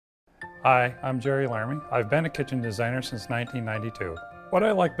Hi, I'm Jerry Larmy. I've been a kitchen designer since 1992. What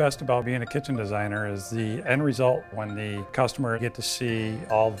I like best about being a kitchen designer is the end result when the customer get to see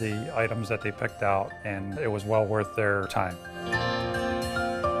all the items that they picked out and it was well worth their time.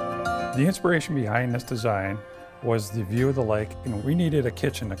 The inspiration behind this design was the view of the lake, and we needed a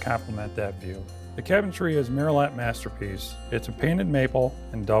kitchen to complement that view. The cabinetry is Merillat Masterpiece. It's a painted maple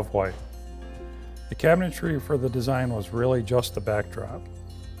and dove white. The cabinetry for the design was really just the backdrop.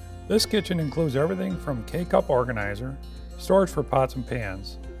 This kitchen includes everything from K-cup organizer, storage for pots and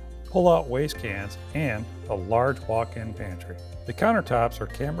pans, pull-out waste cans, and a large walk-in pantry. The countertops are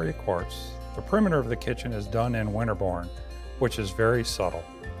Cambria Quartz. The perimeter of the kitchen is done in Winterbourne, which is very subtle.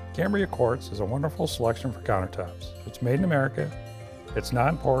 Cambria Quartz is a wonderful selection for countertops. It's made in America, it's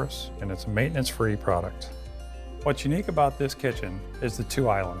non-porous, and it's a maintenance-free product. What's unique about this kitchen is the two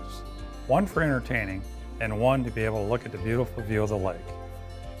islands, one for entertaining and one to be able to look at the beautiful view of the lake.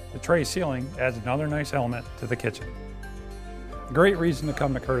 The tray ceiling adds another nice element to the kitchen. A great reason to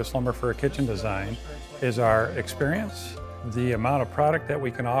come to Curtis Lumber for a kitchen design is our experience, the amount of product that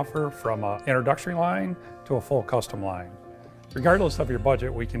we can offer from an introductory line to a full custom line. Regardless of your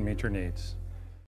budget, we can meet your needs.